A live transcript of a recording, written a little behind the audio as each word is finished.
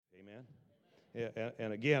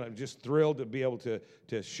And again, I'm just thrilled to be able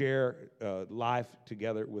to share life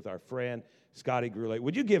together with our friend, Scotty Gurulé.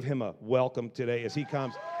 Would you give him a welcome today as he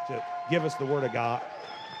comes to give us the Word of God?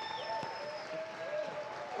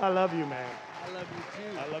 I love you, man. I love you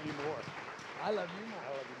too. I love you more. I love you more. I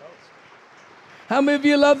love you most. How many of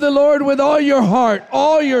you love the Lord with all your heart,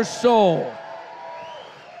 all your soul?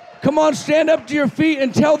 Come on, stand up to your feet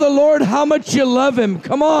and tell the Lord how much you love Him.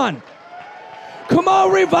 Come on. Come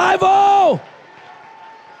on, revival.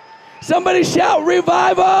 Somebody shout,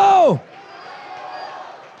 revival.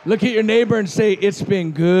 Look at your neighbor and say, it's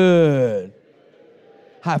been good.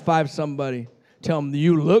 High five somebody. Tell them,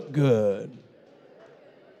 you look good.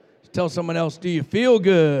 Tell someone else, do you feel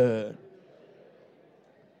good?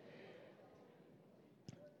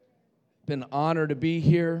 Been an honor to be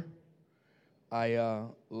here. I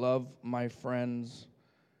love my friends,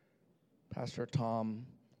 Pastor Tom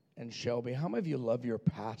and Shelby. How many of you love your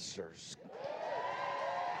pastors?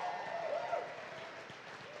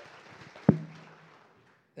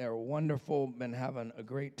 They're wonderful. Been having a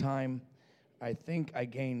great time. I think I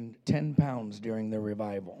gained 10 pounds during the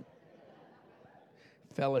revival.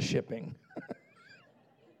 Fellowshipping.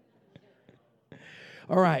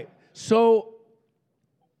 All right. So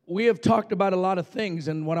we have talked about a lot of things,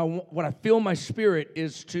 and what I feel in my spirit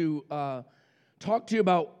is to talk to you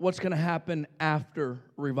about what's going to happen after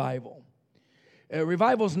revival.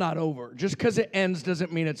 Revival's not over. Just because it ends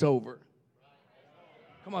doesn't mean it's over.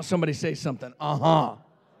 Come on, somebody say something.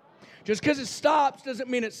 Just because it stops doesn't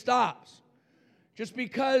mean it stops. Just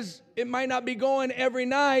because it might not be going every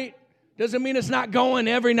night doesn't mean it's not going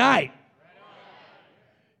every night.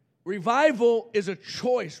 Revival is a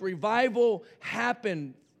choice. Revival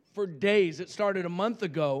happened for days. It started a month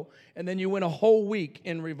ago, and then you went a whole week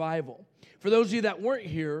in revival. For those of you that weren't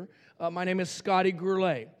here, my name is Scotty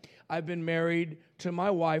Gurulé. I've been married to my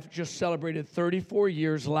wife, just celebrated 34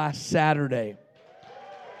 years last Saturday.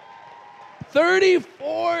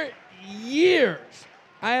 34 years.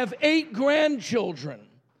 I have 8 grandchildren.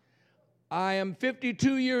 I am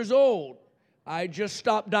 52 years old. I just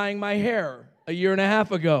stopped dyeing my hair a year and a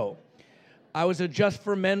half ago. I was a Just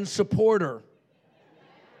for Men supporter.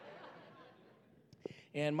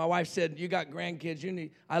 And my wife said, you got grandkids,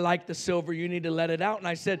 I like the silver, you need to let it out. And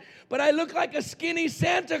I said, but I look like a skinny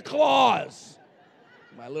Santa Claus.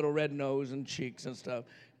 My little red nose and cheeks and stuff.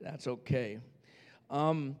 That's okay.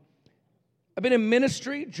 I've been in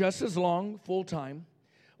ministry just as long, full time.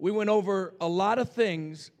 We went over a lot of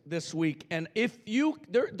things this week, and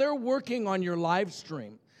they're working on your live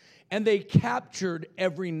stream, and they captured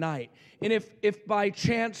every night. And if by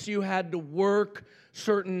chance you had to work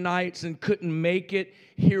certain nights and couldn't make it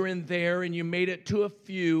here and there, and you made it to a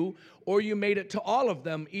few, or you made it to all of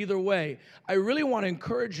them, either way, I really want to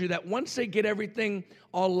encourage you that once they get everything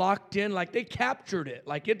all locked in, like they captured it,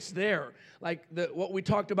 like it's there. Like what we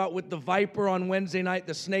talked about with the viper on Wednesday night,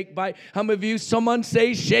 the snake bite. How many of you, someone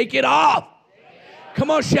say, shake it off? Come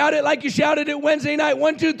on, shout it like you shouted it Wednesday night.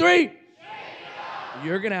 1, 2, 3.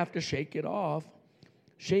 You're going to have to shake it off.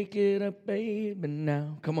 Shake it up, baby,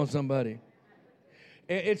 now. Come on, somebody.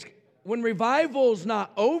 It's when revival's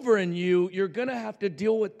not over in you, you're going to have to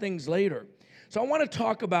deal with things later. So I want to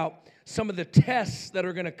talk about some of the tests that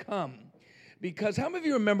are going to come. Because how many of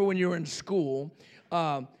you remember when you were in school,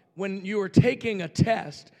 when you were taking a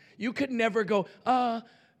test, you could never go,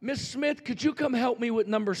 Miss Smith, could you come help me with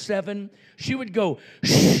number 7? She would go,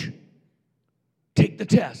 shh, take the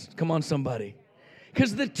test. Come on, somebody.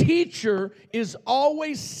 Because the teacher is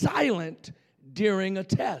always silent during a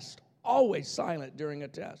test. Always silent during a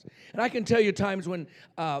test. And I can tell you times when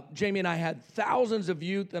Jamie and I had thousands of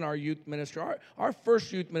youth in our youth ministry. Our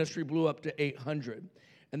first youth ministry blew up to 800.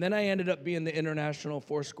 And then I ended up being the international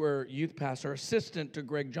Foursquare youth pastor, assistant to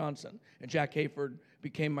Greg Johnson. And Jack Hayford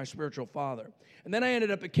became my spiritual father. And then I ended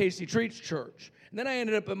up at Casey Treat's church. And then I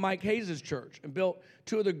ended up at Mike Hayes' church and built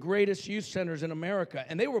 2 of the greatest youth centers in America.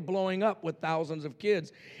 And they were blowing up with thousands of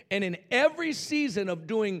kids. And in every season of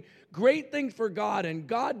doing great things for God and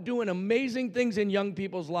God doing amazing things in young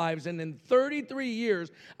people's lives, and in 33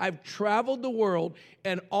 years, I've traveled the world,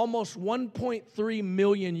 and almost 1.3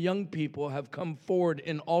 million young people have come forward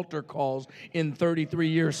in altar calls in 33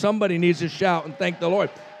 years. Somebody needs to shout and thank the Lord.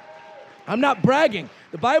 I'm not bragging.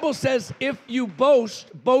 The Bible says if you boast,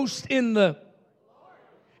 boast in the...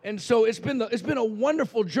 And so it's been a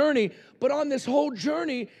wonderful journey, but on this whole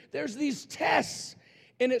journey, there's these tests.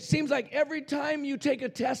 And it seems like every time you take a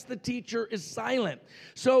test, the teacher is silent.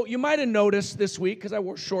 So you might have noticed this week, because I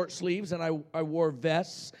wore short sleeves and I wore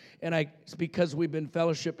vests, and it's because we've been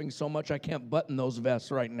fellowshipping so much, I can't button those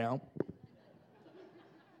vests right now.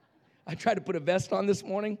 I tried to put a vest on this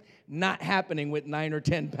morning. Not happening with 9 or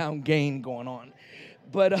 10 pound gain going on.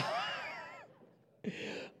 But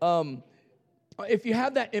if you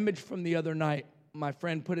have that image from the other night, my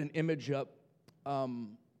friend put an image up.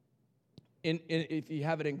 If you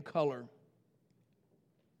have it in color,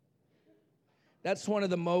 that's one of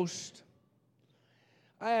the most.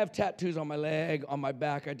 I have tattoos on my leg, on my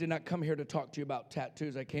back. I did not come here to talk to you about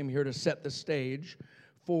tattoos. I came here to set the stage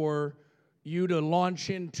for you to launch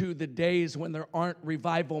into the days when there aren't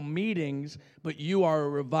revival meetings, but you are a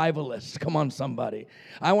revivalist. Come on, somebody.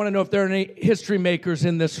 I want to know if there are any history makers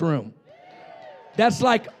in this room. That's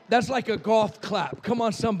like a golf clap. Come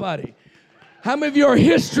on, somebody. How many of you are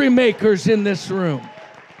history makers in this room?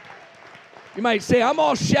 You might say, I'm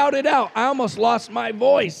all shouted out. I almost lost my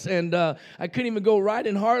voice, and I couldn't even go ride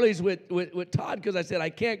in Harleys with Todd because I said I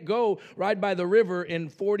can't go ride by the river in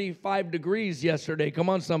 45 degrees yesterday. Come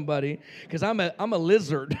on, somebody, because I'm a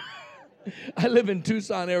lizard. I live in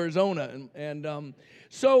Tucson, Arizona, and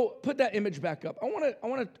so put that image back up. I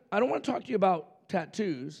don't want to talk to you about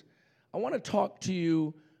tattoos. I want to talk to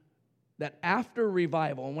you that after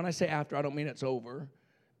revival, and when I say after, I don't mean it's over.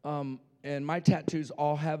 And my tattoos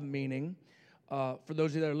all have meaning. For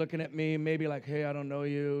those of you that are looking at me, maybe like, hey, I don't know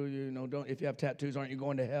you. You know, don't. If you have tattoos, aren't you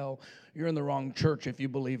going to hell? You're in the wrong church if you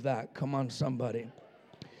believe that. Come on, somebody.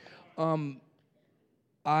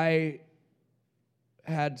 I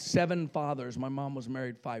had 7 fathers. My mom was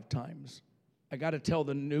married 5 times. I got to tell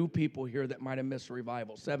the new people here that might have missed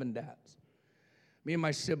revival, 7 dads. Me and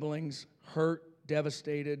my siblings, hurt,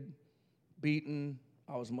 devastated, beaten.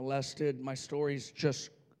 I was molested. My story's just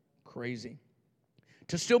crazy.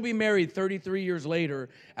 To still be married 33 years later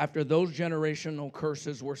after those generational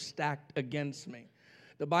curses were stacked against me.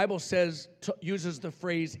 The Bible uses the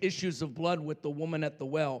phrase issues of blood with the woman at the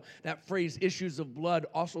well. That phrase issues of blood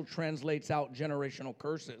also translates out generational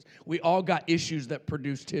curses. We all got issues that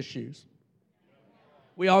produce tissues.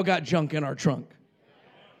 We all got junk in our trunk.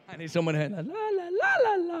 I need someone to la, la, la,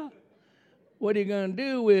 la, la. What are you going to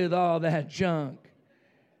do with all that junk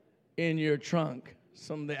in your trunk?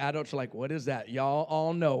 Some of the adults are like, what is that? Y'all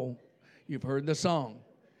all know. You've heard the song.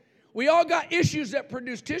 We all got issues that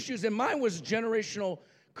produce tissues, and mine was generational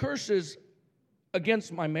curses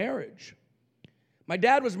against my marriage. My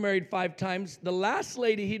dad was married 5 times. The last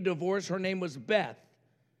lady he divorced, her name was Beth.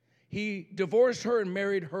 He divorced her and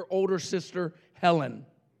married her older sister, Helen.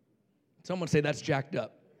 Someone say that's jacked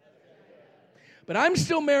up. But I'm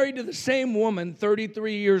still married to the same woman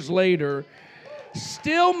 33 years later,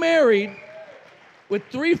 still married with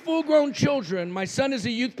 3 full-grown children. My son is a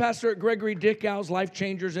youth pastor at Gregory Dickow's Life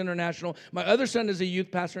Changers International. My other son is a youth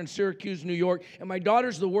pastor in Syracuse, New York. And my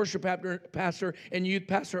daughter's the worship pastor and youth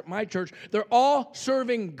pastor at my church. They're all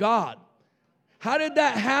serving God. How did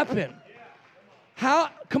that happen?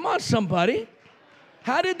 Come on, somebody.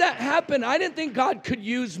 How did that happen? I didn't think God could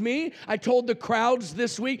use me. I told the crowds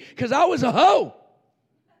this week because I was a hoe.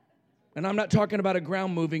 And I'm not talking about a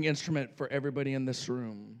ground-moving instrument for everybody in this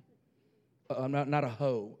room. I'm not a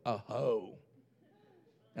hoe, a hoe.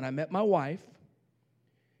 And I met my wife,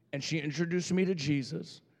 and she introduced me to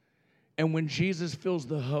Jesus. And when Jesus fills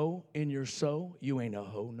the hoe in your soul, you ain't a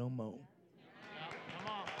hoe no more.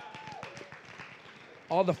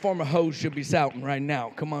 All the former hoes should be shouting right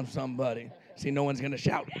now. Come on, somebody. See, no one's going to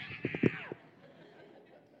shout.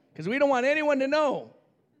 Because we don't want anyone to know.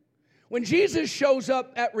 When Jesus shows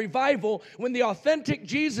up at revival, when the authentic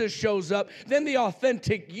Jesus shows up, then the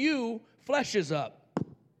authentic you fleshes up.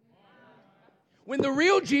 When the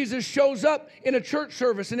real Jesus shows up in a church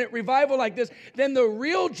service and at revival like this, then the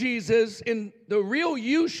real Jesus and the real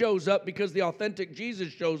you shows up because the authentic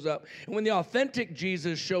Jesus shows up. And when the authentic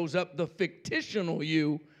Jesus shows up, the fictional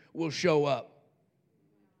you will show up.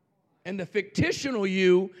 And the fictional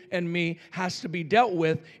you and me has to be dealt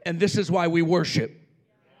with, and this is why we worship.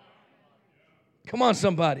 Come on,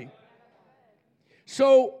 somebody.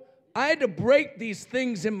 So I had to break these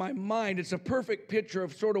things in my mind. It's a perfect picture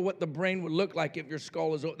of sort of what the brain would look like if your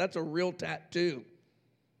skull is open. That's a real tattoo.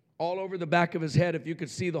 All over the back of his head, if you could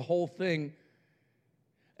see the whole thing.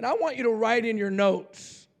 And I want you to write in your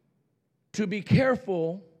notes to be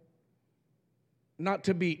careful not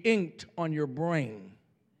to be inked on your brain.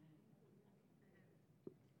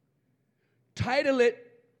 Title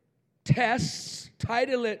it Tests.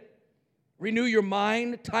 Title it Renew Your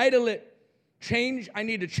Mind. Title it Change. I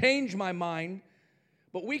need to change my mind.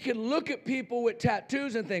 But we can look at people with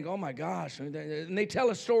tattoos and think, oh my gosh, and they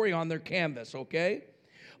tell a story on their canvas, okay?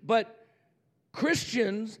 But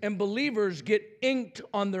Christians and believers get inked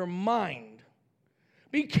on their mind.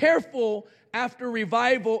 Be careful after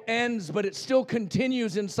revival ends, but it still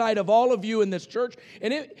continues inside of all of you in this church.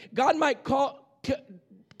 And God might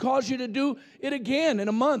cause you to do it again in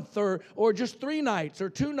a month, or just 3 nights, or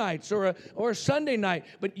 2 nights, or a Sunday night.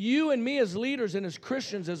 But you and me as leaders and as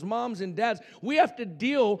Christians, as moms and dads, we have to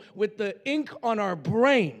deal with the ink on our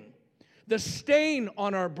brain, the stain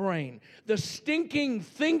on our brain, the stinking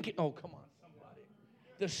thinking. Oh, come on, somebody.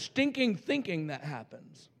 The stinking thinking that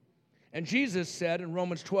happens. And Jesus said in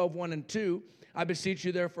Romans 12:1-2, I beseech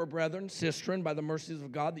you therefore, brethren, sistren, by the mercies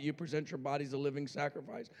of God, that you present your bodies a living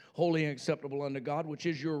sacrifice, holy and acceptable unto God, which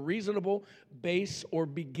is your reasonable base or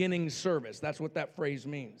beginning service. That's what that phrase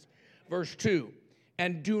means. Verse 2,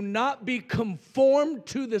 and do not be conformed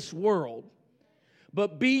to this world,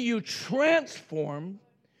 but be you transformed,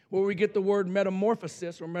 where we get the word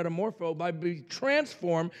metamorphosis or metamorpho, by be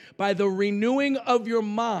transformed by the renewing of your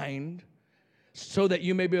mind, so that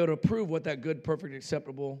you may be able to prove what that good, perfect,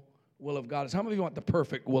 acceptable will of God is. How many of you want the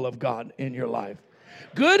perfect will of God in your life?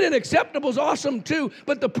 Good and acceptable is awesome too,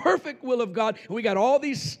 but the perfect will of God. We got all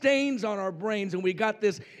these stains on our brains, and we got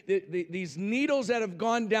these needles that have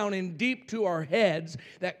gone down in deep to our heads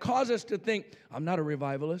that cause us to think, I'm not a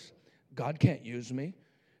revivalist. God can't use me.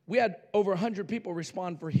 We had over 100 people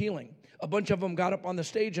respond for healing. A bunch of them got up on the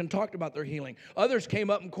stage and talked about their healing. Others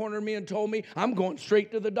came up and cornered me and told me, I'm going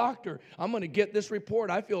straight to the doctor. I'm going to get this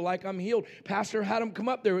report. I feel like I'm healed. Pastor had them come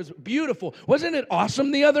up there. It was beautiful. Wasn't it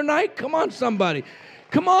awesome the other night? Come on, somebody.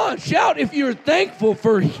 Come on, shout if you're thankful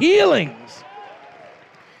for healings.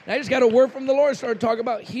 And I just got a word from the Lord. Started talking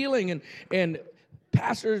about healing, and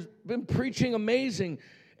pastor's been preaching amazing.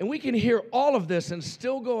 And we can hear all of this and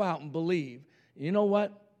still go out and believe. You know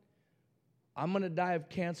what? I'm going to die of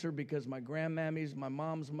cancer because my grandmammy's, my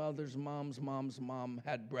mom's mother's mom's mom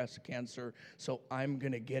had breast cancer, so I'm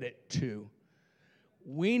going to get it too.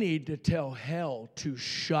 We need to tell hell to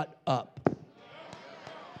shut up.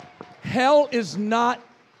 Hell is not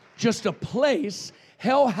just a place.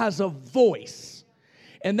 Hell has a voice.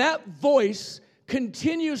 And that voice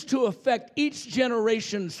continues to affect each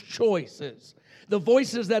generation's choices. The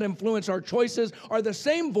voices that influence our choices are the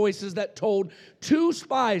same voices that told 2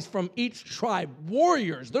 spies from each tribe,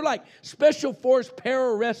 warriors. They're like special force,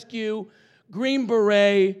 pararescue, Green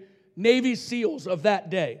Beret, Navy SEALs of that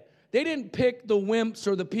day. They didn't pick the wimps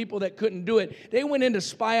or the people that couldn't do it. They went in to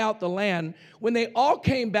spy out the land. When they all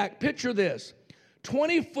came back, picture this,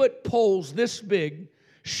 20-foot poles this big,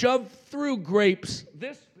 shoved through grapes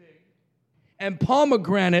this big, and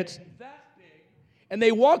pomegranates that. And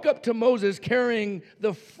they walk up to Moses carrying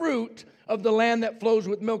the fruit of the land that flows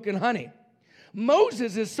with milk and honey.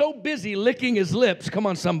 Moses is so busy licking his lips. Come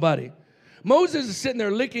on, somebody. Moses is sitting there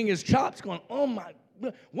licking his chops going, oh my,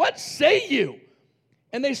 what say you?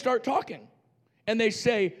 And they start talking. And they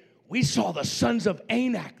say, we saw the sons of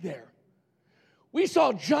Anak there. We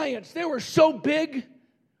saw giants. They were so big,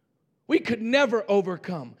 we could never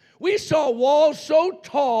overcome. We saw walls so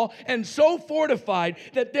tall and so fortified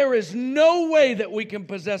that there is no way that we can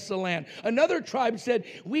possess the land. Another tribe said,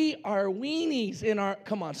 we are weenies in our,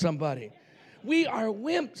 come on somebody. We are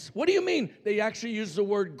wimps. What do you mean? They actually used the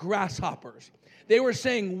word grasshoppers. They were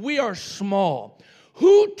saying, we are small.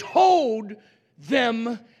 Who told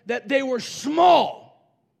them that they were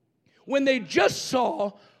small? When they just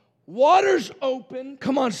saw waters open,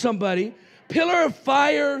 come on somebody, pillar of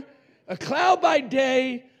fire, a cloud by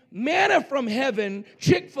day, manna from heaven.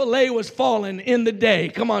 Chick-fil-A was falling in the day.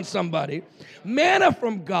 Come on, somebody. Manna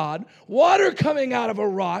from God, water coming out of a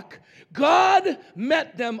rock. God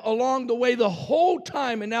met them along the way the whole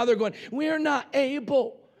time, and now they're going, we're not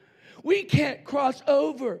able. We can't cross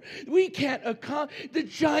over. We can't accomplish. The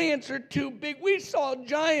giants are too big. We saw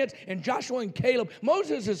giants. And Joshua and Caleb,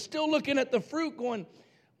 Moses is still looking at the fruit going,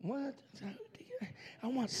 what? I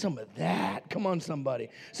want some of that. Come on, somebody.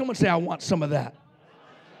 Someone say, I want some of that.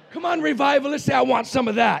 Come on, revivalists, say, I want some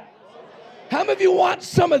of that. How many of you want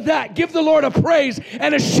some of that? Give the Lord a praise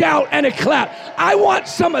and a shout and a clap. I want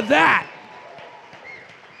some of that.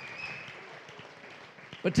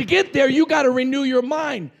 But to get there, you got to renew your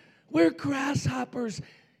mind. We're grasshoppers.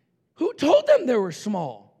 Who told them they were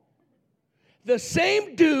small? The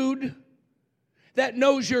same dude that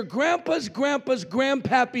knows your grandpa's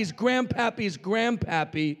grandpappy's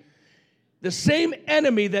grandpappy, the same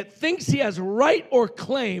enemy that thinks he has right or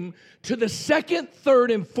claim to the 2nd,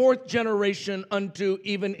 3rd, and 4th generation unto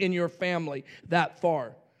even in your family that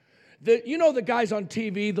far. You know the guys on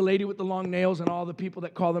TV, the lady with the long nails and all the people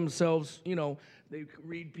that call themselves, They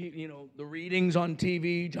read, the readings on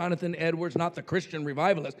TV, Jonathan Edwards, not the Christian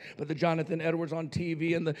revivalist, but the Jonathan Edwards on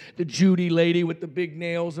TV, and the Judy lady with the big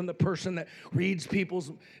nails, and the person that reads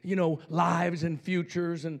people's, lives and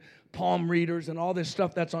futures, and palm readers, and all this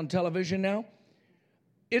stuff that's on television now.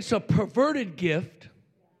 It's a perverted gift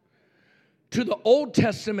to the Old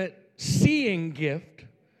Testament seeing gift,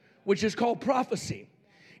 which is called prophecy.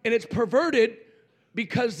 And it's perverted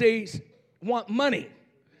because they want money.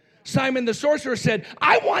 Simon the sorcerer said,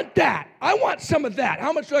 I want that. I want some of that.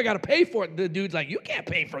 How much do I got to pay for it? The dude's like, you can't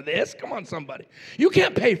pay for this. Come on, somebody. You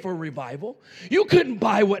can't pay for a revival. You couldn't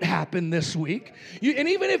buy what happened this week. And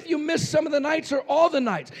even if you miss some of the nights or all the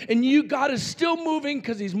nights, and God is still moving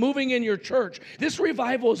because he's moving in your church, this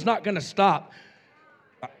revival is not going to stop.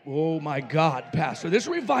 Oh, my God, Pastor. This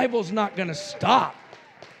revival is not going to stop.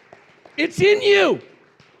 It's in you.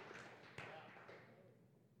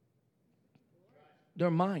 Their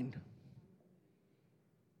mind.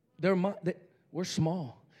 We're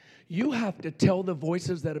small. You have to tell the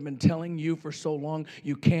voices that have been telling you for so long,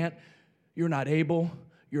 you can't, you're not able,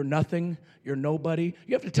 you're nothing, you're nobody.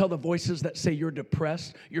 You have to tell the voices that say you're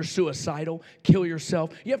depressed, you're suicidal, kill yourself.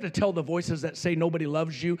 You have to tell the voices that say nobody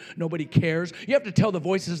loves you, nobody cares. You have to tell the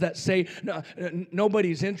voices that say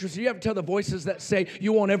nobody's interested. You have to tell the voices that say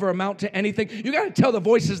you won't ever amount to anything. You got to tell the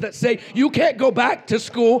voices that say you can't go back to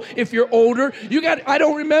school if you're older. I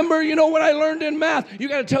don't remember, what I learned in math. You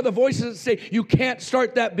got to tell the voices that say you can't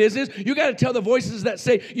start that business. You got to tell the voices that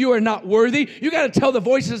say you are not worthy. You got to tell the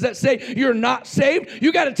voices that say you're not saved.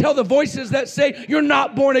 You got to tell the voices that say you're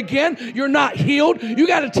not born again, you're not healed. You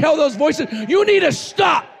got to tell those voices, you need to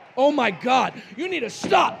stop. Oh my God, you need to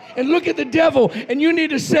stop and look at the devil, and you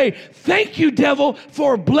need to say, thank you, devil,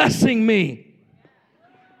 for blessing me.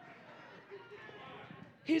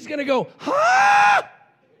 He's going to go, huh?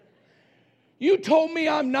 You told me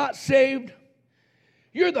I'm not saved.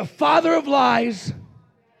 You're the father of lies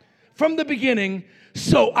from the beginning,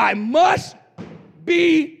 so I must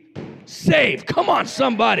be saved. Come on,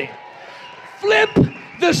 somebody. Flip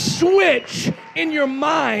the switch in your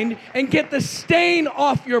mind and get the stain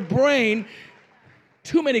off your brain.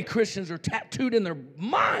 Too many Christians are tattooed in their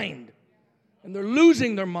mind, and they're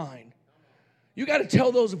losing their mind. You got to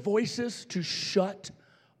tell those voices to shut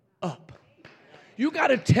up. You got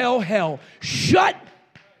to tell hell, shut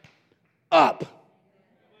up.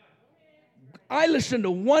 I listen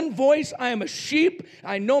to one voice. I am a sheep.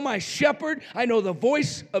 I know my shepherd. I know the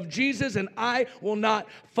voice of Jesus, and I will not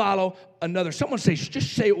follow another. Someone say,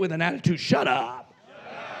 just say it with an attitude, shut up.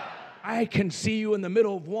 Shut up. I can see you in the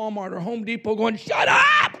middle of Walmart or Home Depot going, shut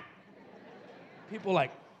up. People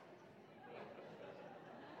like,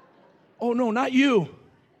 oh, no, not you.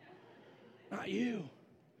 Not you.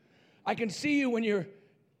 I can see you when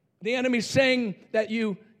the enemy's saying that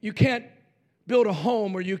you can't build a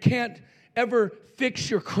home, or you can't ever fix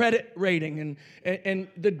your credit rating, and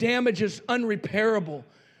the damage is unrepairable,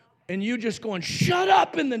 and you just going, shut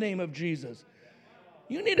up in the name of Jesus.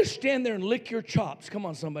 You need to stand there and lick your chops. Come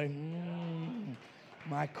on, somebody.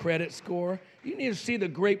 My credit score. You need to see the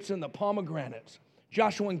grapes and the pomegranates.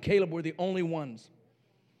 Joshua and Caleb were the only ones.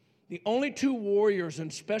 The only two warriors in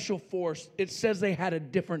special force, it says they had a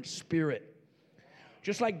different spirit.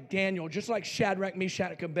 Just like Daniel, just like Shadrach,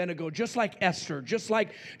 Meshach, and Abednego, just like Esther, just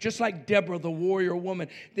like Deborah, the warrior woman.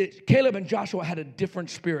 Caleb and Joshua had a different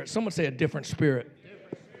spirit. Someone say a different spirit.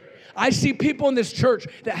 I see people in this church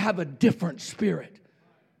that have a different spirit.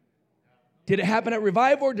 Did it happen at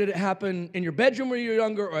revival, or did it happen in your bedroom when you were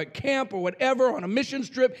younger, or at camp, or whatever, on a mission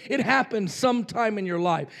trip? It happened sometime in your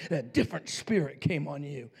life. That different spirit came on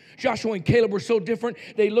you. Joshua and Caleb were so different,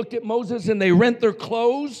 they looked at Moses and they rent their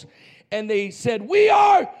clothes. And they said, we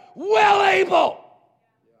are well able.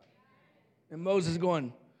 And Moses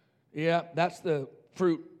going, yeah, that's the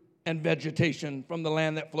fruit and vegetation from the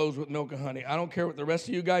land that flows with milk and honey. I don't care what the rest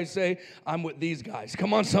of you guys say. I'm with these guys.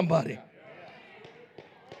 Come on, somebody.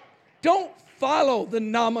 Don't follow the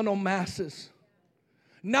nominal masses.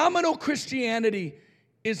 Nominal Christianity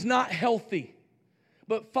is not healthy,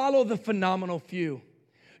 but follow the phenomenal few.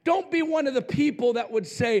 Don't be one of the people that would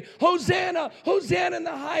say, Hosanna, Hosanna in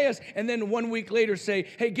the highest, and then 1 week later say,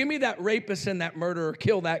 hey, give me that rapist and that murderer,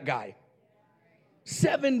 kill that guy.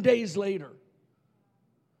 7 days later.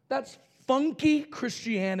 That's funky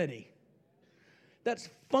Christianity. That's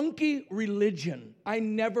funky religion. I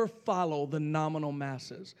never follow the nominal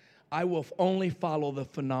masses. I will only follow the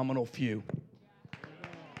phenomenal few.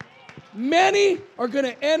 Many are going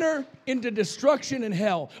to enter into destruction and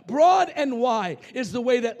hell. Broad and wide is the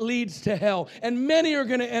way that leads to hell, and many are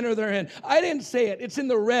going to enter therein. I didn't say it. It's in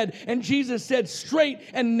the red, and Jesus said straight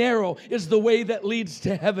and narrow is the way that leads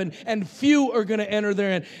to heaven, and few are going to enter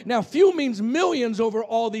therein. Now, few means millions over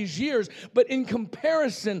all these years, but in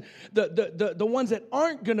comparison, the ones that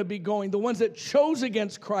aren't going to be going, the ones that chose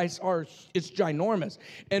against Christ, it's ginormous,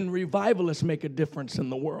 and revivalists make a difference in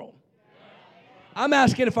the world. I'm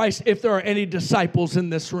asking if there are any disciples in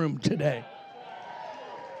this room today.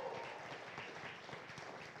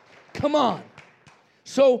 Come on.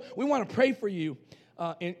 So we want to pray for you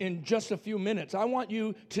in just a few minutes. I want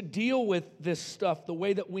you to deal with this stuff the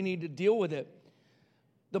way that we need to deal with it.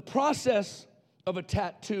 The process of a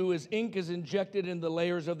tattoo is ink is injected in the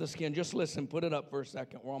layers of the skin. Just listen, put it up for a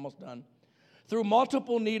second. We're almost done. Through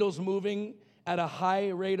multiple needles moving at a high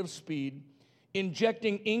rate of speed,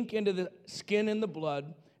 injecting ink into the skin and the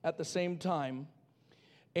blood at the same time.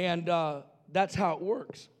 And that's how it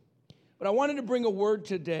works. But I wanted to bring a word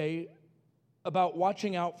today about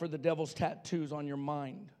watching out for the devil's tattoos on your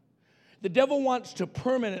mind. The devil wants to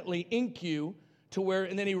permanently ink you to where,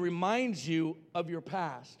 and then he reminds you of your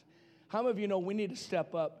past. How many of you know we need to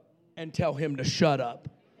step up and tell him to shut up?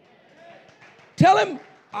 Tell him,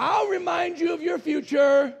 I'll remind you of your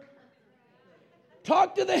future.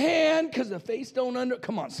 Talk to the hand, because the face don't under...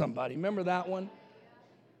 Come on, somebody. Remember that one?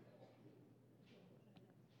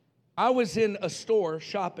 I was in a store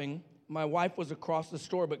shopping. My wife was across the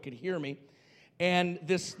store but could hear me. And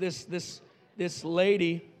this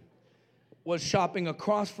lady was shopping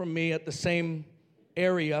across from me at the same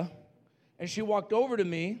area. And she walked over to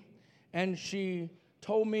me, and she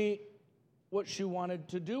told me what she wanted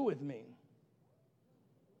to do with me.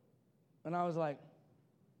 And I was like...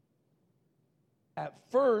 At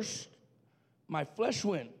first, my flesh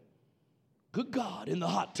went, good God, in the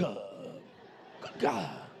hot tub. Good God.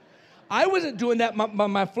 I wasn't doing that.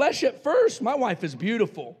 My flesh at first, my wife is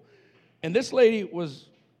beautiful. And this lady was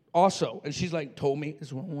also. And she's like, told me, this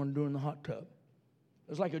is what I want to do in the hot tub. It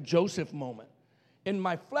was like a Joseph moment. In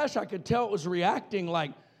my flesh, I could tell it was reacting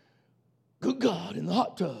like, good God, in the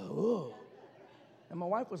hot tub. Oh. And my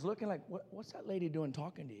wife was looking like, what's that lady doing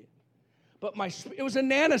talking to you? But it was a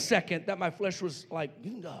nanosecond that my flesh was like,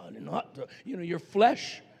 God, you know, your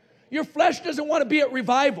flesh doesn't want to be at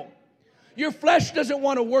revival. Your flesh doesn't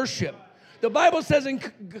want to worship. The Bible says in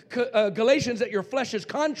Galatians that your flesh is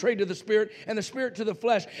contrary to the Spirit and the Spirit to the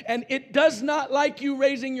flesh. And it does not like you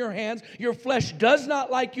raising your hands. Your flesh does not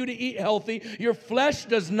like you to eat healthy. Your flesh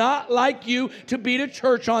does not like you to be to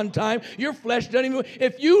church on time. Your flesh doesn't even...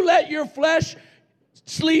 If you let your flesh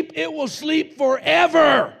sleep, it will sleep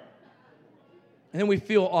forever. And then we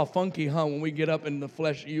feel all funky, when we get up in the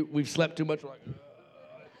flesh, we've slept too much. We're like,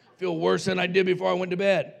 feel worse than I did before I went to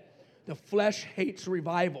bed. The flesh hates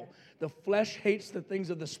revival. The flesh hates the things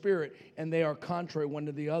of the Spirit, and they are contrary one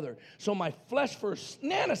to the other. So my flesh for a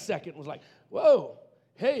nanosecond was like, whoa,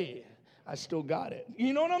 hey, I still got it.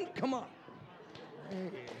 You know what come on.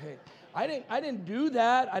 Hey. I didn't do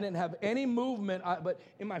that. I didn't have any movement. But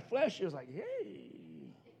in my flesh, it was like, hey.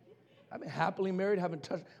 I've been happily married, haven't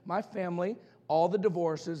touched my family. All the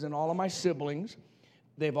divorces and all of my siblings,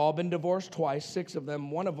 they've all been divorced twice, 6 of them.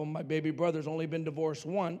 One of them, my baby brother's only been divorced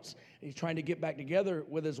once. He's trying to get back together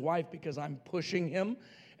with his wife because I'm pushing him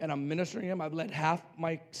and I'm ministering him. I've led half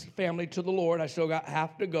my family to the Lord. I still got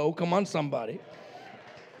half to go. Come on, somebody.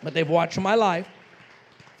 But they've watched my life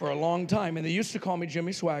for a long time. And they used to call me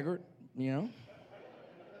Jimmy Swaggart, you know.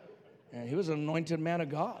 And he was an anointed man of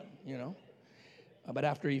God, you know. But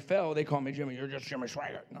after he fell, they called me Jimmy. You're just Jimmy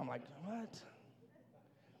Swaggart. And I'm like, what?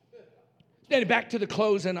 Then back to the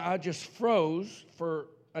clothes, and I just froze for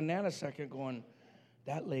a nanosecond going,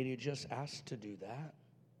 that lady just asked to do that.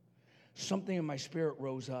 Something in my spirit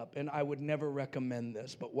rose up, and I would never recommend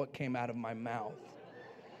this, but what came out of my mouth?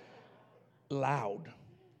 Loud.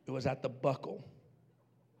 It was at the Buckle.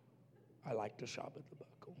 I like to shop at the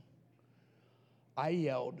Buckle. I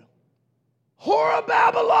yelled, Whore of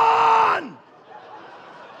Babylon!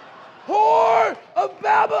 Whore of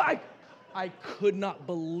Babylon! I could not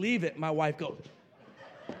believe it. My wife goes,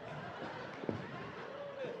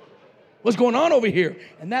 what's going on over here?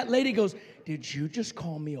 And that lady goes, did you just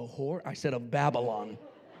call me a whore? I said, of Babylon.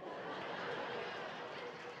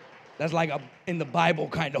 That's like a in the Bible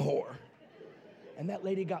kind of whore. And that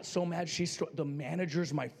lady got so mad. The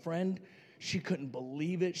manager's my friend. She couldn't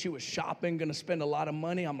believe it. She was shopping, going to spend a lot of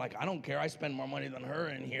money. I'm like, I don't care. I spend more money than her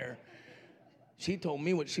in here. She told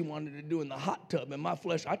me what she wanted to do in the hot tub. And my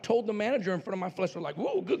flesh, I told the manager in front of my flesh, we're like,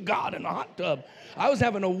 whoa, good God, in the hot tub. I was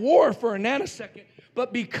having a war for a nanosecond.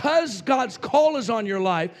 But because God's call is on your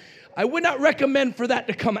life, I would not recommend for that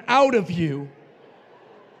to come out of you.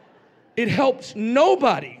 It helps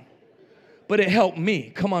nobody, but it helped me.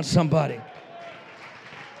 Come on, somebody.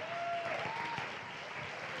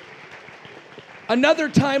 Another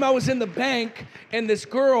time I was in the bank, and this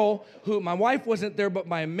girl, who my wife wasn't there, but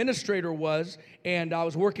my administrator was, and I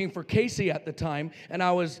was working for Casey at the time, and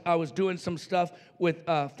I was doing some stuff with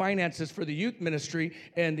finances for the youth ministry,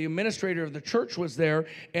 and the administrator of the church was there,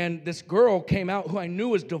 and this girl came out who I knew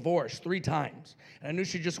was divorced 3 times. And I knew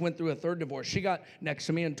she just went through a 3rd divorce. She got next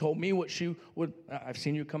to me and told me what she would, I've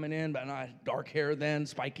seen you coming in, but I had dark hair then,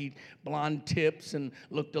 spiky blonde tips, and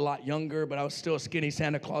looked a lot younger, but I was still a skinny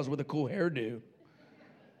Santa Claus with a cool hairdo.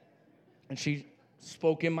 And she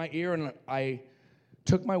spoke in my ear, and I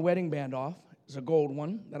took my wedding band off. It's a gold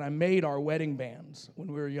one that I made our wedding bands when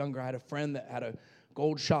we were younger. I had a friend that had a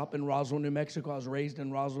gold shop in Roswell, New Mexico. I was raised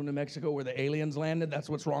in Roswell, New Mexico, where the aliens landed. That's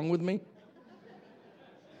what's wrong with me.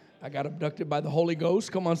 I got abducted by the Holy Ghost.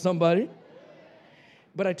 Come on, somebody.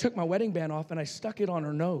 But I took my wedding band off, and I stuck it on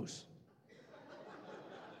her nose.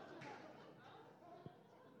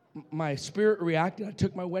 My spirit reacted. I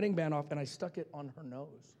took my wedding band off, and I stuck it on her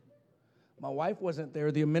nose. My wife wasn't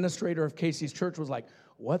there. The administrator of Casey's church was like,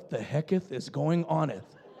 what the hecketh is going oneth?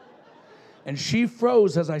 And she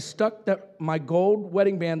froze as I stuck my gold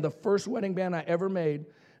wedding band, the first wedding band I ever made.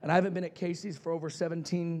 And I haven't been at Casey's for over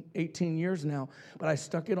 17, 18 years now. But I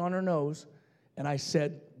stuck it on her nose, and I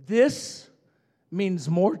said, this means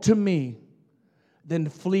more to me than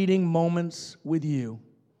fleeting moments with you.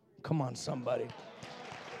 Come on, somebody.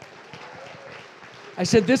 I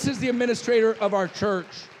said, this is the administrator of our church.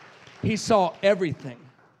 He saw everything.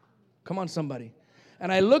 Come on, somebody.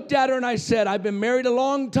 And I looked at her and I said, I've been married a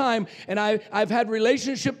long time, and I've had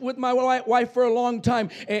relationship with my wife for a long time,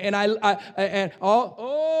 and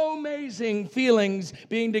all amazing feelings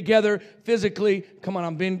being together physically. Come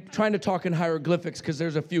on, trying to talk in hieroglyphics because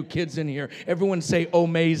there's a few kids in here. Everyone say,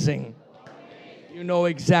 amazing. You know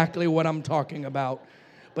exactly what I'm talking about.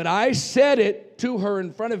 But I said it to her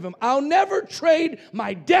in front of him. I'll never trade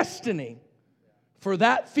my destiny for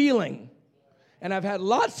that feeling. And I've had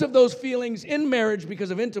lots of those feelings in marriage because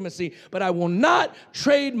of intimacy, but I will not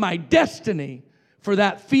trade my destiny for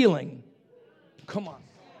that feeling. Come on.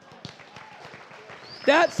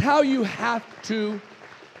 That's how you have to.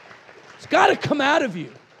 It's got to come out of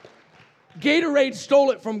you. Gatorade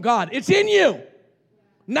stole it from God. It's in you.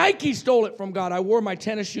 Nike stole it from God. I wore my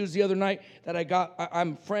tennis shoes the other night that I got.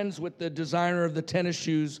 I'm friends with the designer of the tennis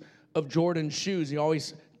shoes of Jordan's shoes. He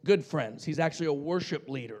always, good friends. He's actually a worship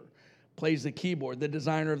leader. Plays the keyboard, the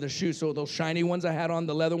designer of the shoes. So those shiny ones I had on,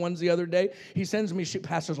 the leather ones the other day, he sends me,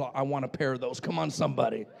 Pastor's Law, I want a pair of those. Come on,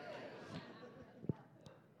 somebody.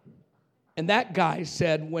 And that guy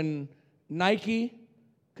said when Nike,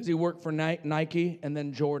 because he worked for Nike and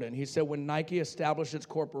then Jordan, he said when Nike established its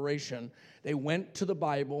corporation, they went to the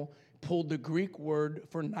Bible, pulled the Greek word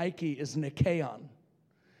for Nike is Nikeon.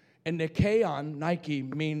 And Nikeon, Nike,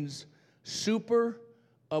 means super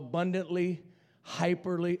abundantly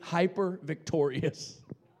hyper victorious.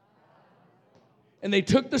 And they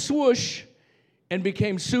took the swoosh and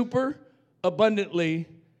became super abundantly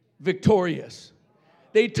victorious.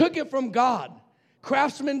 They took it from God.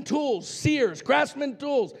 Craftsman tools, Sears, Craftsman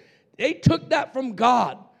tools. They took that from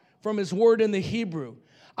God, from his word in the Hebrew.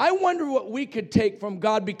 I wonder what we could take from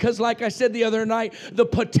God, because like I said the other night, the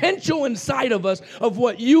potential inside of us of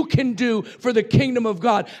what you can do for the kingdom of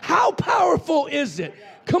God. How powerful is it?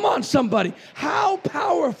 Come on, somebody. How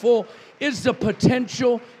powerful is the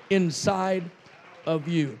potential inside of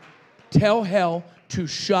you? Tell hell to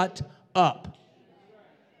shut up.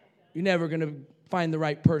 You're never going to find the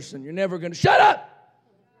right person. You're never going to shut up.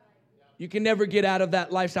 You can never get out of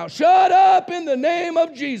that lifestyle. Shut up in the name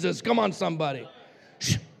of Jesus. Come on, somebody.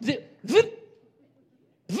 You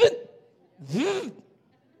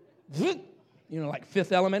know, like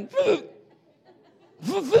Fifth Element.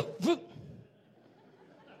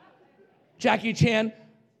 Jackie Chan,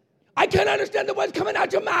 I can't understand the words coming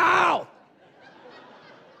out your mouth.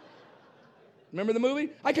 Remember the movie?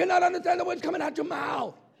 I cannot understand the words coming out your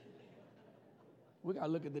mouth. We got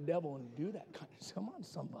to look at the devil and do that kind of, come on,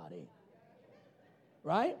 somebody.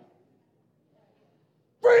 Right?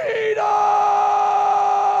 Freedom!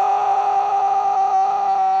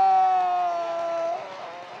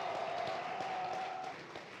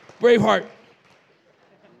 Braveheart.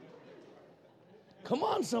 Come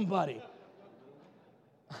on, somebody.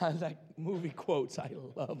 I like movie quotes. I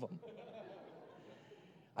love them.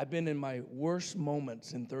 I've been in my worst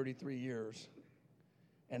moments in 33 years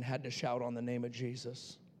and had to shout on the name of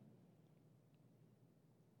Jesus.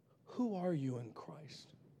 Who are you in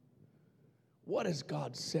Christ? What has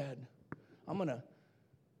God said? I'm gonna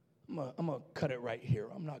cut it right here.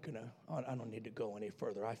 I don't need to go any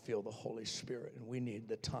further. I feel the Holy Spirit, and we need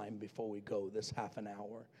the time before we go, this half an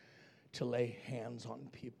hour, to lay hands on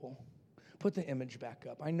people. Put the image back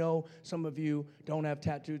up. I know some of you don't have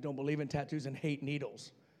tattoos, don't believe in tattoos, and hate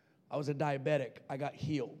needles. I was a diabetic. I got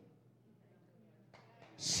healed.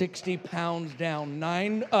 60 pounds down,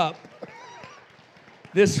 9 up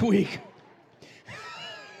this week.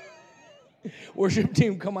 Worship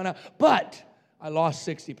team, come on out. But I lost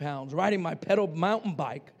 60 pounds. Riding my pedal mountain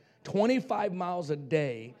bike 25 miles a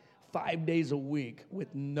day, 5 days a week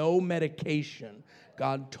with no medication.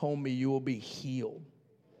 God told me you will be healed.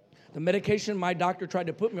 The medication my doctor tried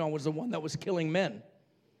to put me on was the one that was killing men.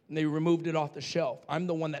 And they removed it off the shelf. I'm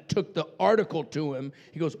the one that took the article to him.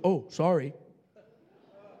 He goes, oh, sorry.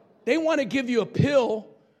 They want to give you a pill,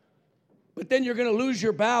 but then you're going to lose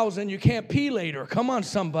your bowels and you can't pee later. Come on,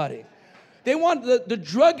 somebody. They want, the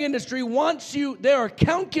drug industry wants you, they are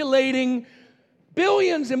calculating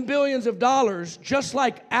billions and billions of dollars, just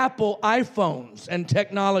like Apple iPhones and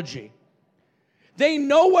technology. They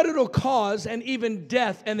know what it'll cause, and even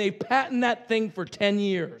death, and they patent that thing for 10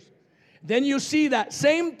 years. Then you see that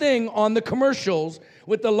same thing on the commercials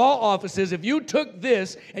with the law offices. If you took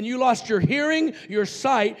this and you lost your hearing, your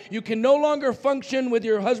sight, you can no longer function with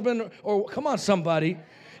your husband, or come on, somebody.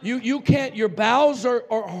 You can't, your bowels are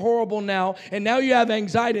horrible now, and now you have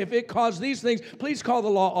anxiety. If it caused these things, please call the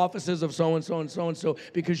law offices of so-and-so and so-and-so,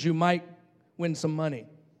 because you might win some money.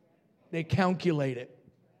 They calculate it.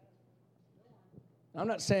 I'm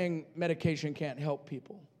not saying medication can't help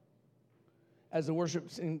people. As the worship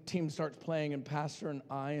team starts playing, and Pastor and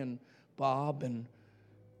I and Bob and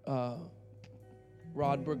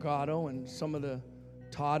Rod Brigado and some of the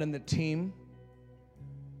Todd and the team,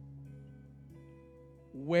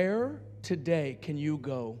 where today can you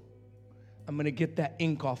go? I'm going to get that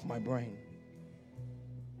ink off my brain.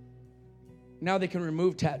 Now they can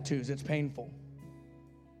remove tattoos. It's painful.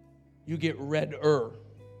 You get redder.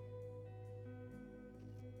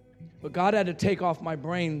 But God had to take off my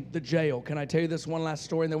brain the jail. Can I tell you this one last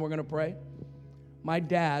story, and then we're going to pray? My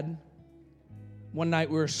dad, one night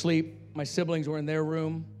we were asleep. My siblings were in their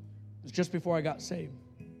room. It was just before I got saved.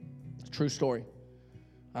 It's a true story.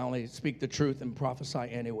 I only speak the truth and prophesy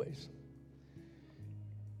anyways.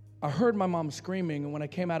 I heard my mom screaming, and when I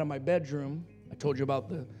came out of my bedroom, I told you about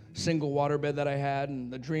the single waterbed that I had and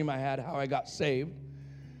the dream I had, how I got saved.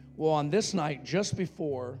 Well, on this night, just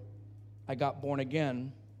before I got born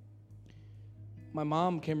again, my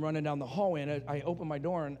mom came running down the hallway, and I opened my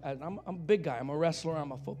door, and I'm a big guy. I'm a wrestler.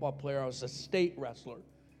 I'm a football player. I was a state wrestler.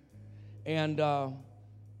 And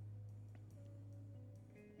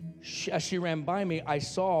as she ran by me, I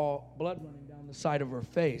saw blood running down the side of her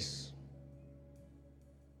face.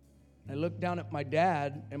 I looked down at my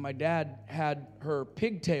dad, and my dad had her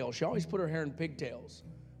pigtails. She always put her hair in pigtails,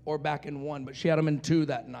 or back in one, but she had them in two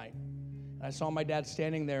that night. And I saw my dad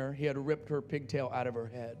standing there. He had ripped her pigtail out of her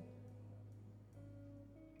head.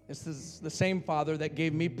 This is the same father that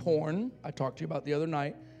gave me porn I talked to you about the other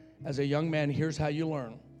night. As a young man, here's how you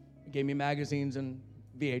learn. He gave me magazines and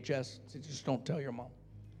VHS. So just don't tell your mom.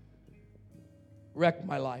 Wrecked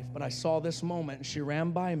my life. But I saw this moment, and she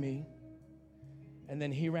ran by me. And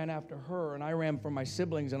then he ran after her, and I ran for my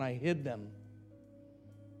siblings, and I hid them.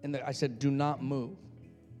 And I said, do not move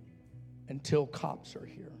until cops are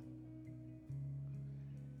here.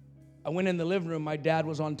 I went in the living room. My dad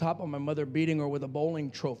was on top of my mother, beating her with a bowling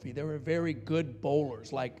trophy. They were very good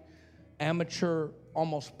bowlers, like amateur,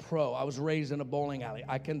 almost pro. I was raised in a bowling alley.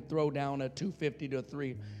 I can throw down a 250 to a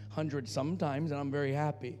 300 sometimes, and I'm very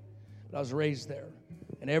happy. But I was raised there.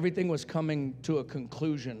 And everything was coming to a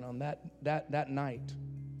conclusion on that night.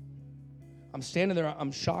 I'm standing there.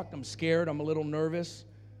 I'm shocked. I'm scared. I'm a little nervous.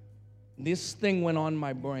 This thing went on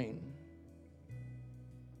my brain.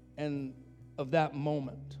 And of that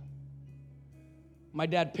moment, my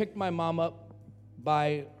dad picked my mom up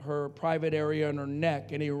by her private area in her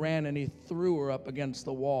neck, and he ran and he threw her up against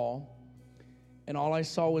the wall. And all I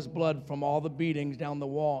saw was blood from all the beatings down the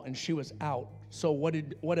wall, and she was out. So what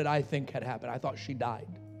did I think had happened? I thought she died.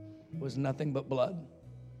 It was nothing but blood.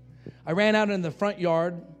 I ran out in the front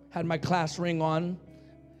yard, had my class ring on.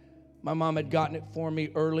 My mom had gotten it for me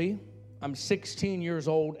early. I'm 16 years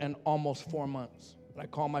old and almost 4 months. I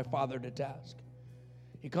call my father to task.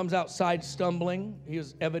 He comes outside stumbling. He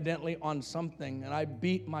was evidently on something, and I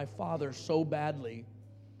beat my father so badly,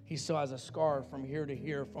 he still has a scar from here to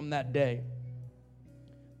here from that day.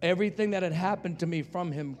 Everything that had happened to me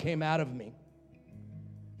from him came out of me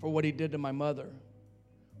for what he did to my mother.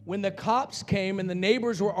 When the cops came and the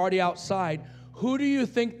neighbors were already outside, who do you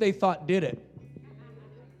think they thought did it?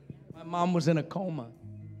 mom was in a coma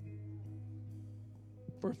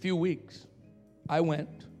for a few weeks. I went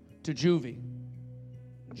to juvie,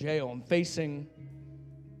 jail, and facing,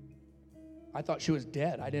 I thought she was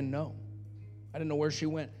dead. I didn't know. I didn't know where she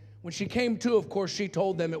went. When she came to, of course, she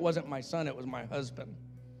told them it wasn't my son, it was my husband.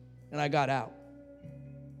 And I got out.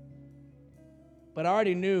 But I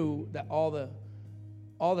already knew that all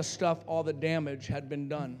the stuff, all the damage had been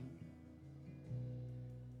done.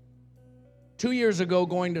 2 years ago,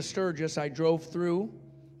 going to Sturgis, I drove through.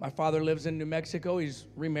 My father lives in New Mexico. He's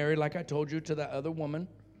remarried, like I told you, to that other woman,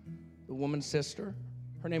 the woman's sister.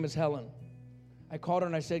 Her name is Helen. I called her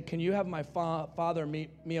and I said, can you have my father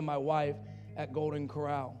meet me and my wife at Golden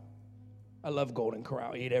Corral? I love Golden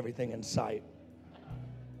Corral. I eat everything in sight.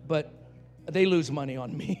 But they lose money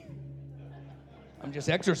on me. I'm just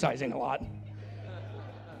exercising a lot.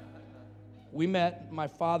 We met. My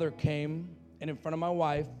father came, and in front of my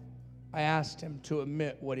wife, I asked him to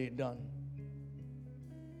admit what he had done.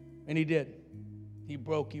 And he did. He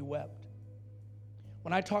broke, he wept.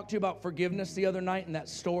 When I talked to you about forgiveness the other night in that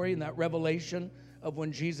story, in that revelation of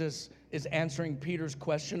when Jesus is answering Peter's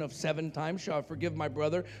question of 7 times, shall I forgive my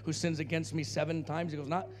brother who sins against me 7 times? He goes,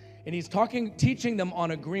 not. And he's teaching them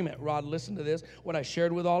on agreement. Rod, listen to this, what I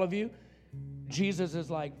shared with all of you. Jesus is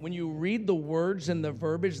like, when you read the words and the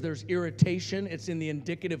verbiage, there's irritation. It's in the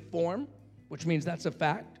indicative form, which means that's a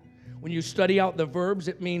fact. When you study out the verbs,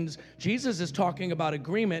 it means Jesus is talking about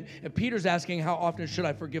agreement, and Peter's asking, how often should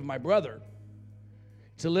I forgive my brother?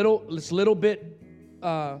 It's a little bit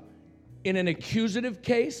in an accusative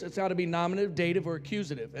case. It's got to be nominative, dative, or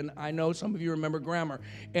accusative. And I know some of you remember grammar.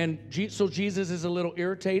 And so Jesus is a little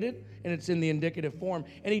irritated, and it's in the indicative form.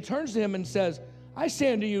 And he turns to him and says, I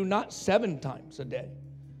say unto you, not 7 times a day,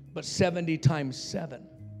 but 70 times 7.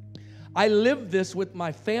 I live this with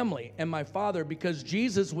my family and my father because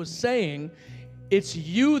Jesus was saying, it's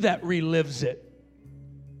you that relives it.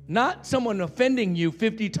 Not someone offending you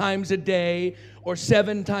 50 times a day or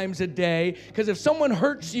 7 times a day. Because if someone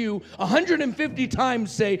hurts you 150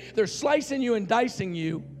 times, say, they're slicing you and dicing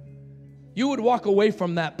you, you would walk away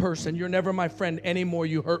from that person. You're never my friend anymore.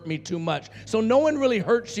 You hurt me too much. So no one really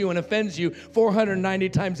hurts you and offends you 490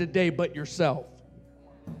 times a day but yourself.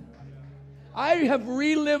 I have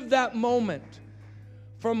relived that moment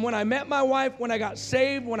from when I met my wife, when I got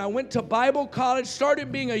saved, when I went to Bible college,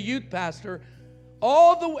 started being a youth pastor,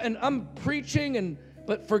 and I'm preaching,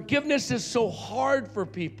 but forgiveness is so hard for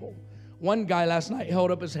people. One guy last night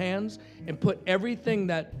held up his hands and put everything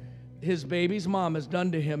that his baby's mom has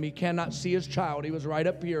done to him. He cannot see his child. He was right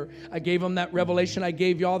up here. I gave him that revelation I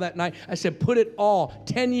gave y'all that night. I said, put it all.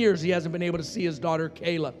 10 years he hasn't been able to see his daughter,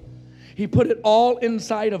 Kayla. He put it all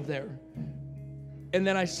inside of there. And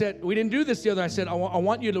then I said, we didn't do this the other night. I said, I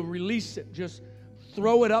want you to release it. Just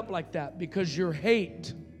throw it up like that because your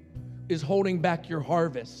hate is holding back your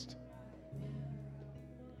harvest.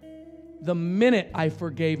 The minute I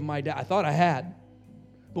forgave my dad, I thought I had.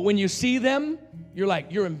 But when you see them, you're like,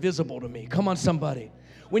 you're invisible to me. Come on, somebody.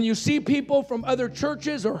 When you see people from other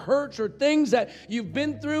churches or hurts or things that you've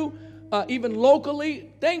been through, even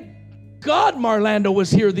locally, thank God Marlando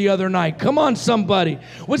was here the other night. Come on, somebody.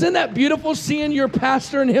 Wasn't that beautiful seeing your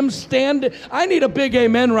pastor and him stand? I need a big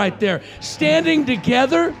amen right there. Standing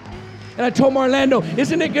together. And I told Marlando,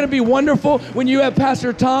 isn't it going to be wonderful when you have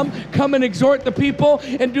Pastor Tom come and exhort the people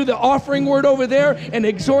and do the offering word over there and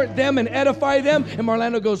exhort them and edify them? And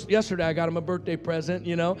Marlando goes, yesterday I got him a birthday present,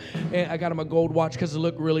 and I got him a gold watch because it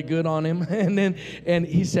looked really good on him. And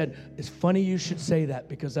he said, it's funny you should say that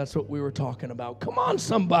because that's what we were talking about. Come on,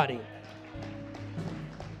 somebody.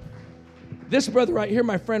 This brother right here,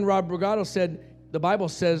 my friend Rob Brigado, said, the Bible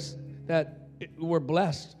says that we're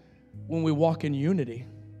blessed when we walk in unity.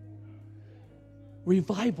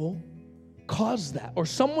 Revival caused that, or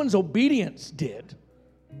someone's obedience did.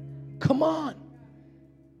 Come on.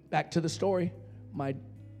 Back to the story. My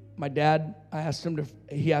dad,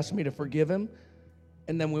 he asked me to forgive him,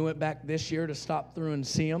 and then we went back this year to stop through and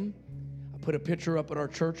see him. I put a picture up at our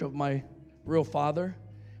church of my real father.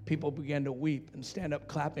 People began to weep and stand up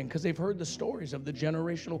clapping because they've heard the stories of the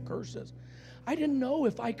generational curses. I didn't know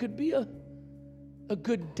if I could be a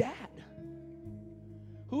good dad.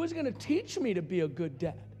 Who was going to teach me to be a good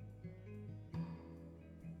dad?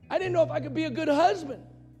 I didn't know if I could be a good husband.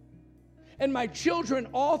 And my children,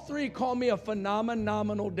 all 3, call me a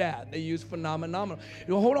phenomenal dad. They use phenomenal.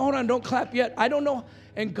 Hold on, don't clap yet. I don't know.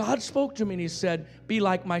 And God spoke to me and he said, be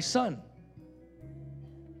like my son.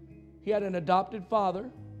 He had an adopted father,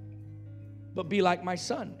 but be like my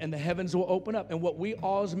son, and the heavens will open up. And what we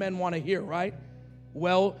all as men want to hear, right?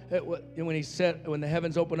 Well, when he said, when the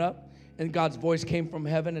heavens open up, And God's voice came from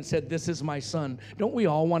heaven and said, this is my son. Don't we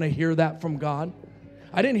all want to hear that from God?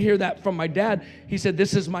 I didn't hear that from my dad. He said,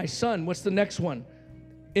 this is my son. What's the next one?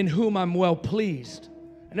 In whom I'm well pleased.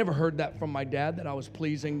 I never heard that from my dad, that I was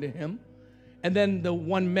pleasing to him. And then the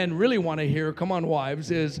one men really want to hear, come on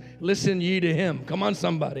wives, is listen ye to him. Come on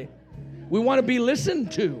somebody. We want to be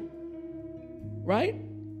listened to, right?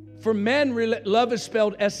 For men, love is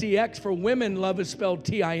spelled S-E-X. For women, love is spelled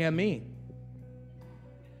T-I-M-E.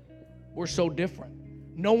 We're so different.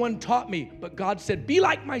 No one taught me, but God said, be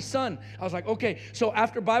like my son. I was like, okay. So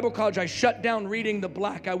after Bible college, I shut down reading the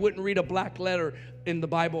black. I wouldn't read a black letter in the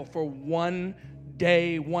Bible for 1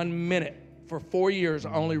 day, 1 minute. For 4 years,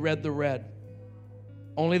 I only read the red.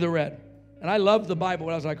 Only the red. And I loved the Bible,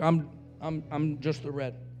 but I was like, I'm just the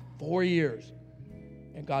red. 4 years.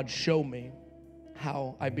 And God showed me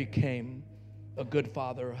how I became a good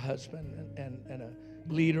father, a husband, and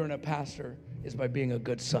a leader and a pastor is by being a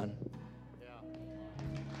good son.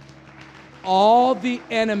 All the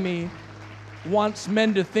enemy wants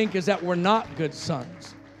men to think is that we're not good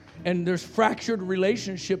sons. And there's fractured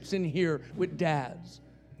relationships in here with dads.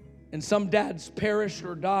 And some dads perished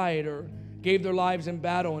or died or gave their lives in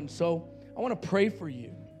battle. And so I want to pray for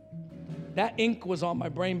you. That ink was on my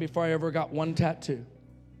brain before I ever got one tattoo.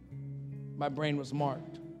 My brain was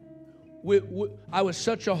marked. I was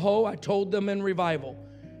such a hoe, I told them in revival,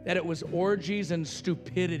 that it was orgies and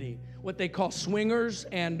stupidity. What they call swingers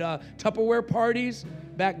and Tupperware parties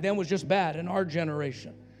back then was just bad in our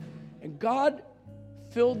generation. And God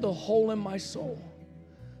filled the hole in my soul.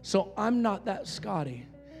 So I'm not that Scotty.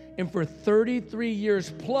 And for 33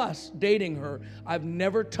 years plus dating her, I've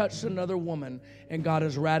never touched another woman, and God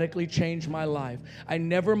has radically changed my life. I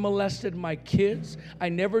never molested my kids. I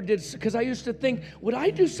never did, because I used to think, would I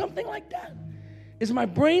do something like that? Is my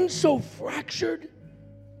brain so fractured?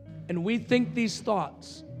 And we think these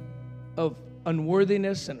thoughts of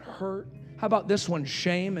unworthiness and hurt. How about this one,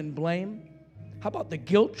 shame and blame? How about the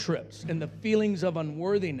guilt trips and the feelings of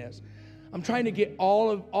unworthiness? I'm trying to get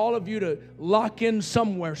all of you to lock in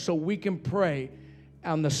somewhere so we can pray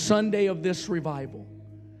on the Sunday of this revival.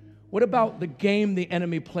 What about the game the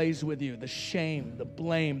enemy plays with you? The shame, the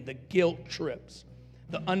blame, the guilt trips,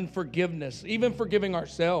 the unforgiveness, even forgiving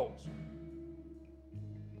ourselves.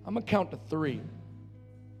 I'm going to count to 3.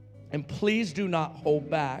 And please do not hold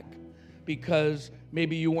back, because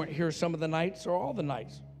maybe you weren't here some of the nights or all the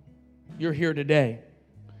nights. You're here today.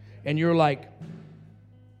 And you're like,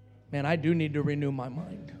 man, I do need to renew my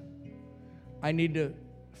mind. I need to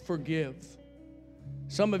forgive.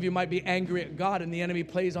 Some of you might be angry at God, and the enemy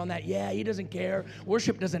plays on that. Yeah, he doesn't care.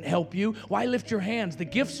 Worship doesn't help you. Why lift your hands? The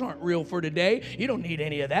gifts aren't real for today. You don't need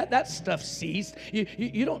any of that. That stuff ceased.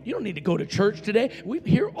 You don't need to go to church today. We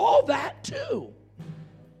hear all that too.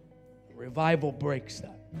 Revival breaks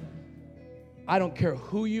that. I don't care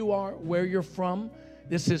who you are, where you're from.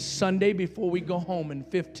 This is Sunday before we go home in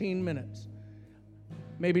 15 minutes.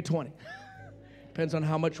 Maybe 20. Depends on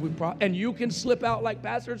how much we and you can slip out, like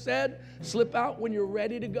Pastor said, slip out when you're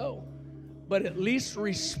ready to go. But at least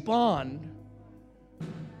respond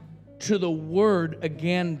to the word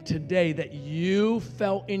again today that you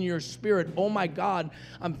felt in your spirit. Oh my God,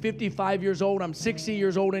 I'm 55 years old. I'm 60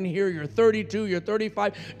 years old in here. You're 32, you're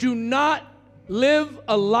 35. Do not live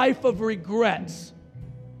a life of regrets.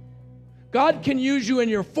 God can use you in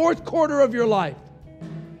your 4th quarter of your life,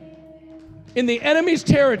 in the enemy's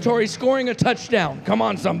territory, scoring a touchdown. Come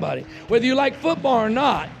on, somebody. Whether you like football or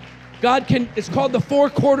not, God can, it's called the 4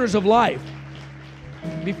 quarters of life.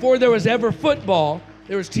 Before there was ever football,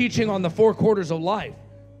 there was teaching on the 4 quarters of life.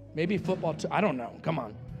 Maybe football too. I don't know. Come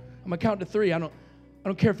on. I'm going to count to 3. I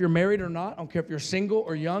don't care if you're married or not. I don't care if you're single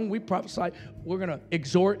or young. We prophesy. We're going to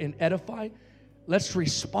exhort and edify. Let's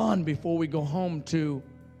respond before we go home to,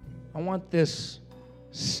 I want this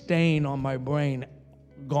stain on my brain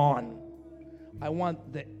gone. I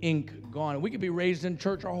want the ink gone. We could be raised in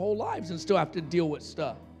church our whole lives and still have to deal with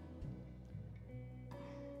stuff.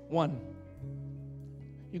 1,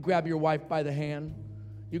 you grab your wife by the hand.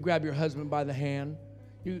 You grab your husband by the hand.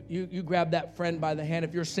 You grab that friend by the hand.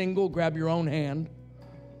 If you're single, grab your own hand.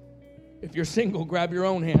 If you're single, grab your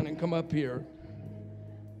own hand and come up here.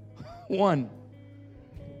 1,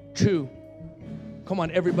 2, come on,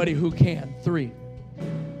 everybody who can. 3.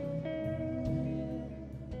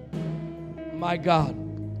 My God,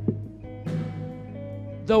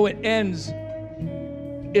 though it ends,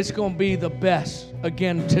 it's going to be the best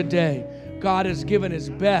again today. God has given his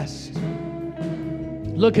best.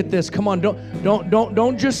 Look at this. Come on,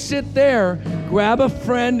 don't just sit there. Grab a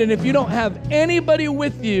friend, and if you don't have anybody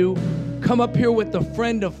with you, come up here with the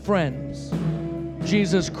friend of friends,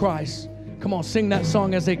 Jesus Christ. Come on, sing that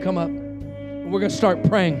song as they come up. We're going to start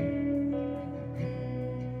praying.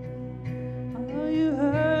 Are you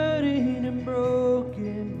hurting and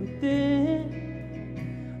broken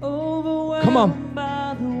within? Overwhelmed Come on.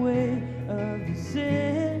 by the weight of your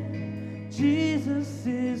sin? Jesus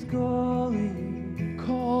is calling.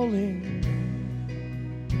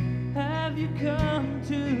 Have you come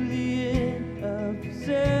to the end of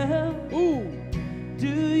yourself? Ooh. Do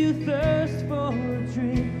you thirst for a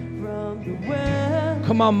drink from the well?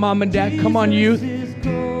 Come on, mom and dad. Come on, youth. Jesus is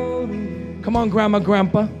calling. Come on, grandma,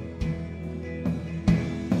 grandpa.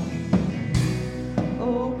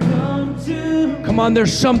 Oh, come to Come on,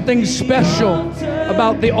 there's something special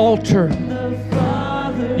about the altar. the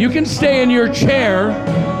Father. You can stay in your chair.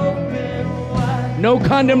 Open wide. No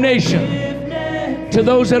condemnation to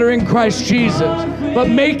those that are in Christ Jesus. But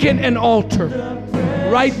make it an altar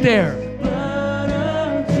right there. Blood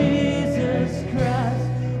of Jesus Christ.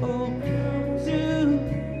 Oh, come to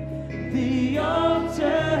the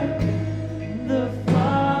altar. The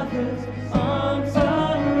Father's arms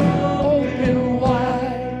are Open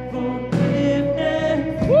wide.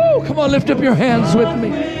 forgiveness. Woo! Come on, lift up your hands with me.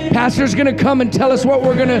 Pastor's going to come and tell us what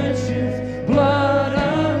we're going to. Blood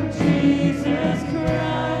of Jesus Christ.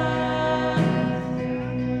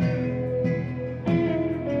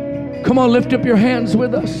 Come on, lift up your hands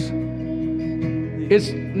with us.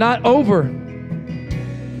 It's not over.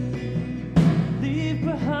 Leave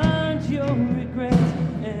behind your regrets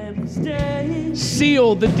and mistakes.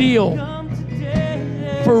 Seal the deal Come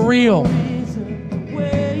today, for real.